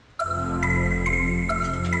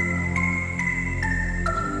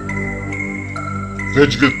V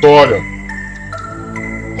de Vitória.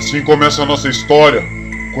 Assim começa a nossa história.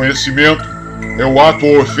 Conhecimento é o ato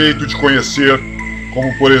ou efeito de conhecer,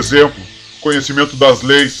 como por exemplo, conhecimento das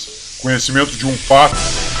leis, conhecimento de um fato,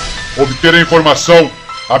 obter a informação,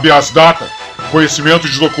 habeas data, conhecimento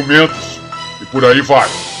de documentos e por aí vai.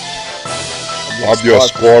 Habeas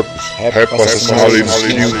corpus, repassação além do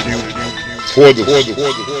foda-se.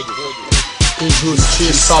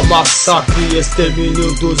 Injustiça, massacre,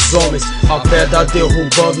 extermínio dos homens, a pedra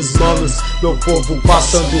derrubando os manos, meu povo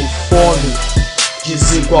passando fome,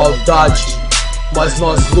 desigualdade, mas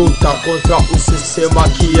nós luta contra o sistema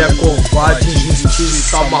que é covarde.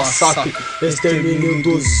 Injustiça, massacre, extermínio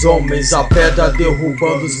dos homens, a pedra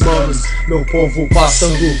derrubando os manos, meu povo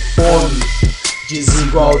passando fome,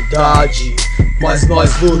 desigualdade, mas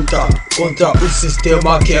nós luta contra o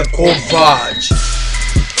sistema que é covarde.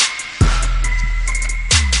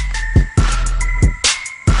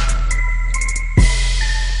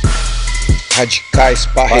 Radicais,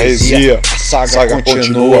 parresia, a saga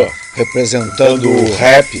continua, representando o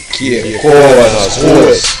rap que ecoa nas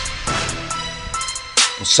ruas.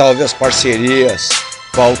 Um salve às parcerias,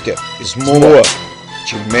 Walter, Smua,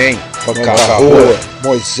 T-Man, Rua,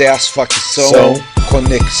 Moisés, facção,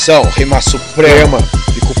 conexão, rima suprema,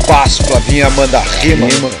 Pico Passo, Flavinha manda rima,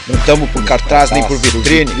 não tamo por cartaz nem por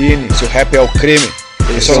vitrine, se o rap é o crime,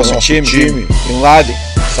 esse é o nosso time, Bin Laden,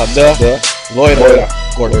 Saddam, Loira,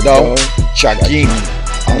 Gordão, Thiaguinho,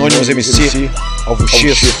 Anônimos MC, Alvo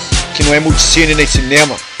X, que não é multicine nem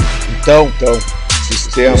cinema. Então,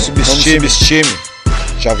 sistema, não subestime.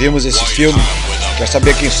 Já vimos esse filme? Quer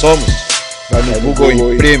saber quem somos? Vai no Google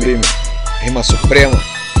e imprime. Rima Suprema.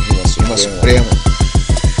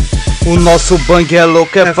 O nosso bang é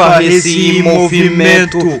louco, é farresia e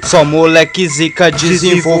movimento. Só moleque zica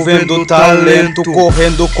desenvolvendo talento,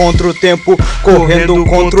 correndo contra o tempo, correndo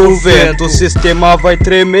contra o vento. O sistema vai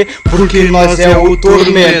tremer porque nós é o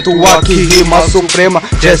tormento. Aqui rima suprema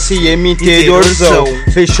de SM interiorzão.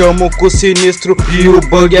 Fechamos com o sinistro e o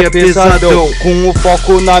bang é pesadão. Com o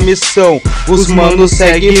foco na missão, os manos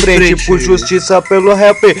seguem em frente. Por justiça pelo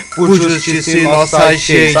rap, por justiça e nossa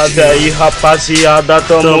gente. Sabe aí, rapaziada,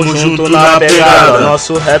 tamo junto na pegada.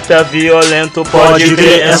 Nosso rap é violento, pode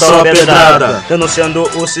crer, é só pedrada. Denunciando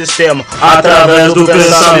o sistema através do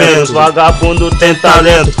pensamento. Vagabundo tem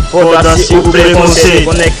talento, foda-se o preconceito.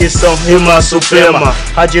 Conexão, rima suprema,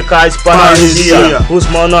 radicais, parresia. Os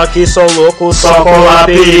mano aqui são loucos, só cola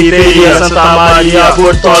periferia. Santa Maria,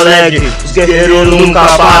 Porto Alegre, os guerreiros nunca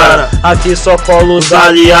param. Aqui só cola os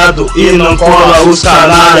aliados e não cola os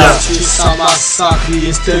canalhas. Justiça, massacre,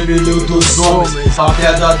 extermínio dos homens, a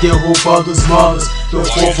pedra derrubando os manos, meu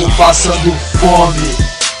povo passando fome,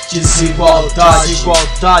 desigualdade,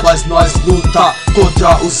 mas nós luta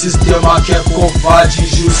contra o sistema que é covarde.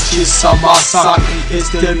 Injustiça, massacre,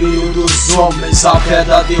 extermínio dos homens, a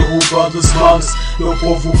pedra derrubando os manos, meu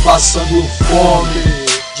povo passando fome,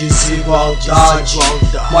 desigualdade,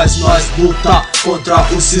 mas nós luta contra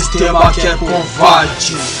o sistema que é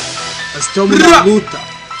covarde. Nós estamos na luta,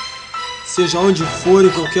 seja onde for, em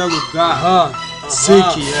qualquer lugar. Assim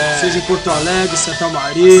que é. Seja em Porto Alegre, Santa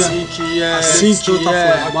Maria, assim que é. Assim que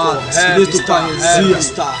é. Sinistro, parresia,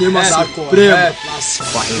 rima suprema,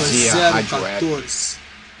 Parresia, Rádio Web.